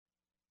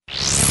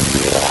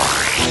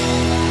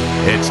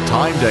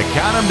time to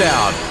count them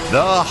down.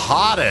 The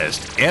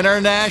hottest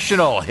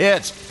international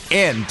hits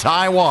in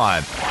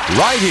Taiwan.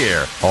 Right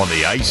here on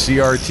the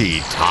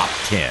ICRT Top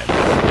 10.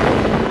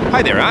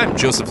 Hi there, I'm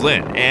Joseph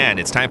Lin, and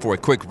it's time for a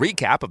quick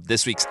recap of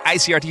this week's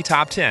ICRT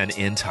Top 10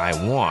 in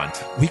Taiwan.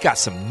 We got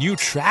some new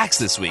tracks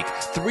this week,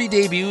 3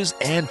 debuts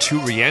and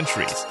 2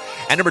 re-entries.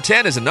 At number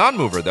 10 is a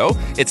non-mover, though.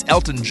 It's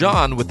Elton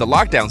John with the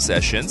Lockdown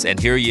Sessions, and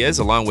here he is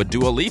along with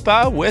Dua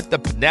Lipa with the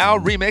Now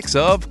remix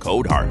of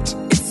Cold Heart.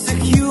 It's a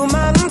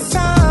human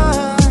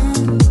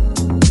sign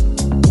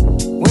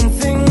when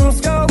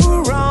things go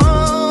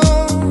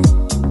wrong,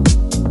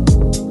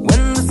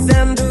 when the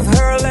scent of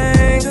her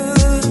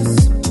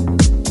lingers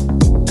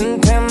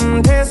and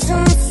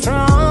temptation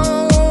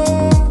strong.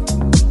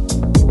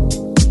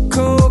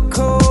 Cold,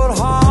 cold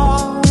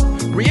heart.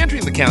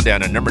 Re-entering the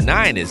countdown at number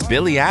 9 is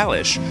Billie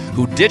Eilish,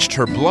 who ditched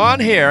her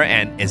blonde hair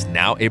and is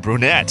now a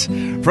brunette.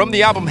 From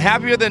the album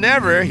Happier Than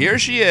Ever, here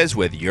she is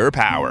with Your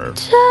Power.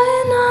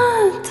 Try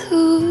not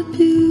to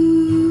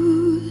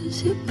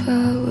abuse your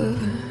power.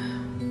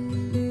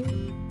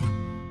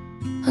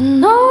 I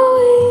know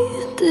we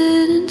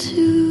didn't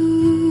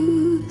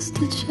choose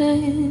to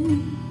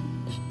change.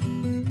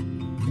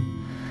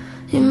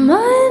 You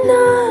might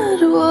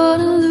not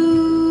want to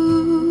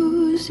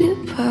lose your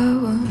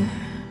power,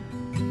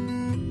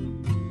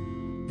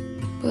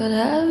 but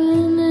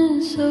having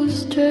it so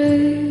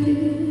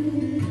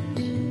strange.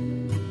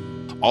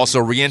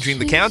 Also re-entering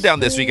the countdown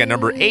this week at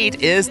number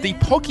 8 is the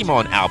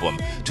Pokemon album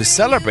to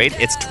celebrate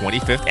its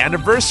 25th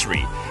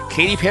anniversary.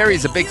 Katy Perry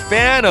is a big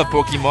fan of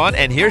Pokemon,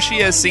 and here she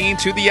is singing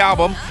to the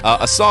album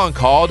a song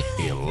called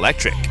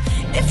Electric.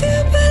 If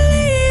you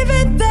believe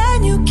it,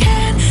 then you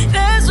can.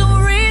 There's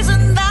no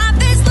reason that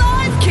this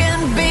life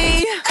can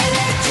be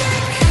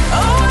electric.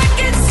 Oh, I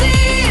can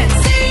see it,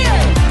 see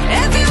it.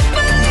 If you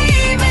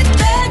believe it,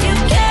 then you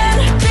can.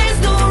 There's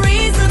no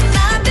reason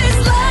that this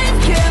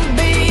life can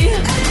be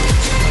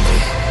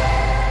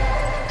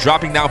electric.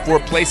 Dropping down 4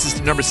 places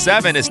to number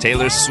 7 is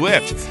Taylor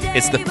Swift.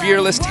 It's the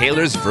Fearless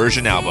Taylor's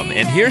Version album,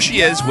 and here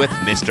she is with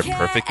Mr.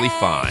 Perfectly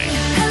Fine.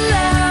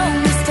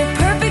 Hello, Mr.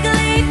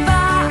 Perfectly Fine.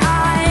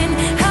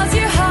 How's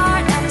your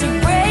heart after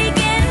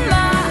breaking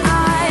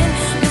mine?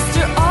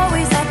 Mr.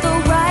 Always at the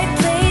right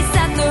place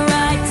at the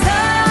right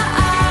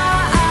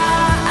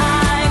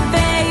time,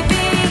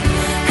 baby.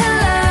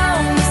 Hello,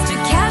 Mr.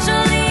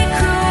 Casually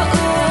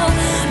Cruel.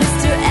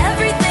 Mr.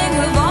 Everything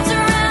revolves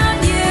around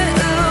you.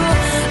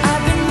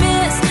 I've been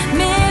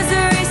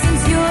misery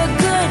since your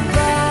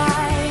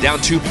goodbye. Down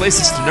 2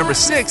 places to number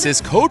 6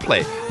 is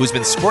Coldplay, who's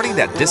been sporting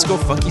that disco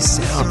funky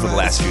sound for the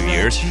last few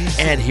years.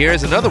 And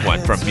here's another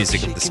one from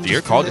Music of the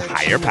Sphere called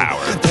Higher Power.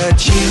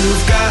 That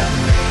you've got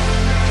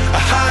a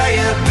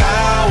higher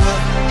power,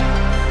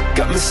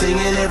 got me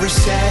singing every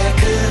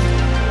second,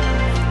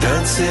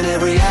 dancing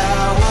every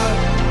hour.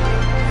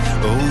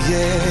 Oh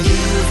yeah,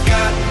 you've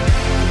got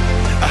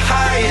a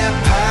higher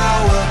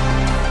power,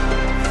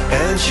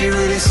 and she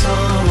really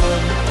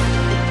someone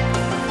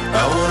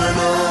I wanna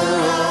know.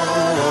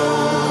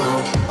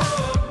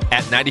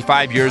 At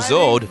 95 years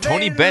old,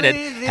 Tony Bennett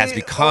has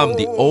become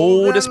the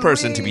oldest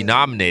person to be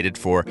nominated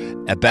for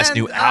a Best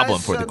New Album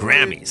for the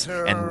Grammys.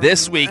 And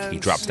this week, he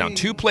drops down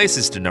 2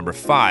 places to number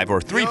 5, or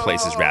 3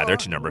 places rather,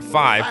 to number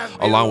 5,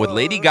 along with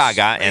Lady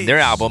Gaga and their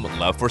album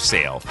Love for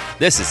Sale.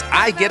 This is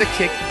I Get a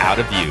Kick Out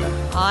of You.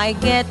 I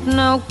get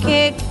no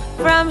kick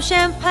from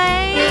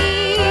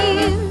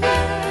champagne.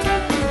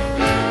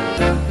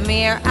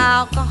 Mere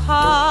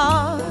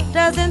alcohol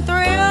doesn't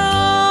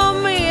thrill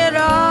me at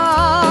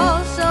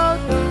all. So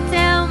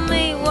tell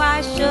me,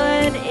 why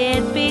should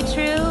it be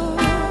true?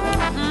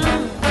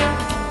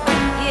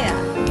 Yeah,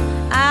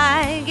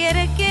 I get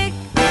a kick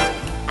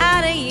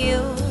out of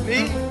you.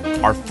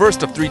 Our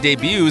first of 3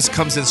 debuts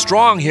comes in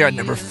strong here at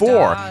number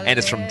 4, and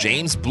it's from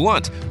James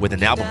Blunt with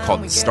an album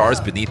called The Stars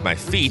Beneath My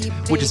Feet,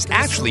 which is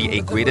actually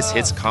a greatest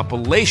hits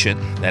compilation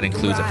that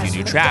includes a few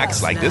new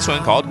tracks like this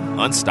one called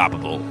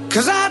Unstoppable.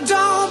 'Cause I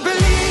don't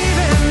believe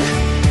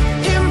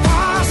in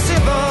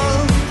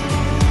impossible.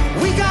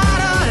 We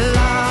gotta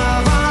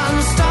love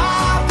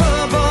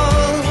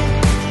unstoppable.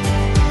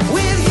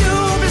 With you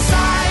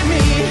beside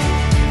me,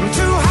 I'm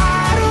too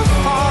high to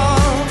fall.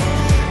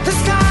 This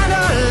kind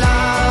of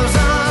love's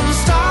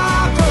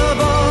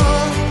unstoppable.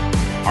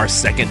 Our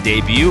second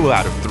debut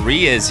out of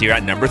 3 is here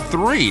at number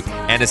 3,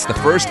 and it's the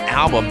first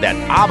album that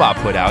ABBA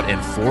put out in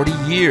 40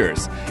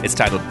 years. It's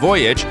titled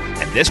Voyage,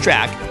 and this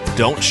track,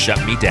 Don't Shut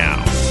Me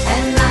Down.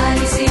 And I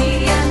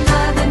see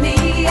another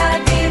me,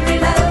 I've been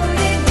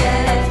reloading,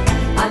 yeah.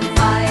 I'm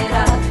fired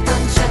up,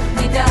 don't shut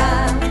me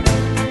down.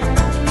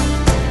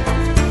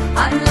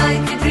 I'm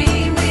like a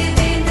dream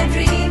within a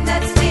dream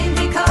that's been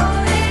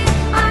decoding.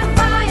 I'm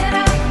fired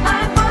up,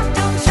 I'm hot,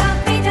 don't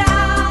shut me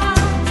down.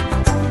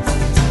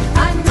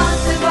 I'm not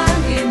the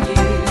one you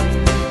knew,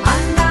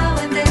 I'm now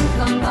and then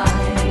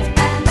combined.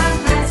 And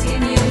I'm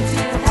asking you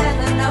to have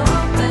an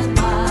open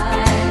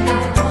mind. I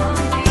won't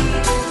be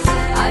the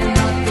same. I'm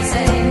not the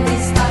same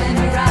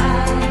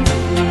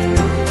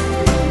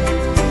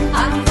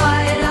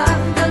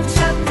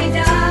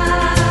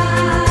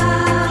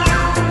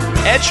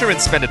Sheeran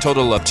spent a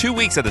total of 2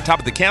 weeks at the top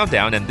of the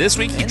countdown, and this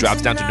week he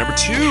drops down to number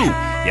 2.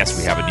 Yes,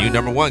 we have a new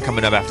number 1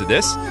 coming up after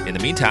this. In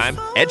the meantime,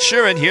 Ed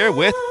Sheeran here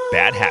with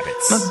Bad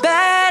Habits. My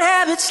bad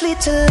habits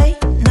lead to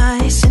late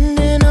nights,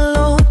 sitting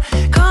alone,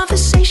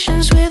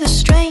 conversations with a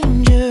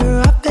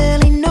stranger I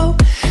barely know,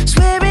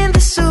 swearing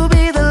this will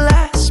be the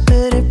last,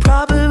 but it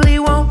probably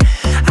won't.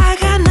 I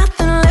got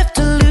nothing left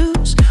to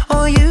lose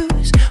or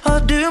use, or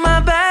do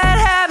my bad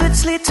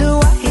habits lead to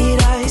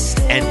white eyes?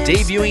 And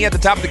debuting at the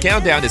top of the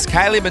countdown is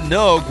Kylie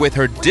Minogue with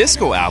her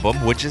disco album,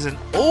 which is an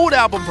old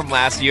album from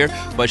last year,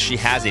 but she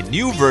has a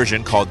new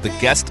version called the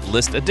Guest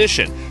List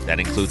Edition that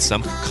includes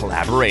some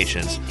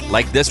collaborations,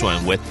 like this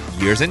one with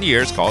Years and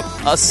Years called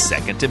A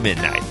Second to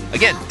Midnight.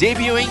 Again,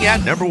 debuting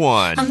at number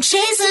 1. I'm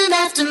chasing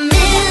after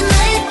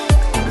midnight.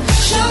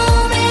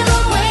 Show me the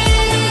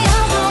way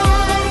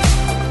home.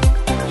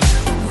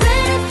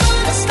 Ready for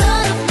the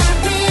start of my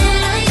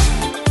midnight,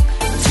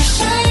 to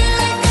shine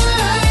like a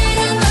light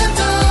in the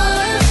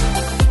dark.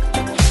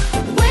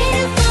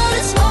 Waiting for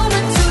this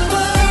moment to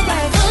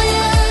arrive. Oh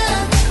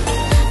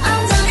yeah,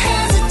 I'm done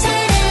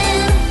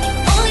hesitating.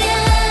 Oh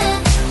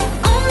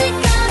yeah, only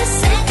got a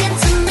second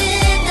to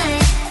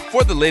midnight.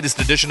 For the latest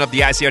edition of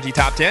the ICRT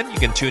Top 10, you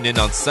can tune in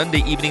on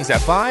Sunday evenings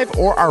at 5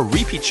 or our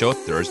repeat show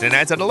Thursday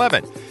nights at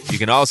 11. You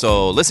can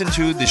also listen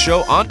to the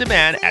show on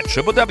demand at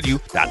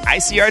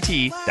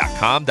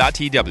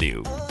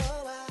www.icrt.com.tw.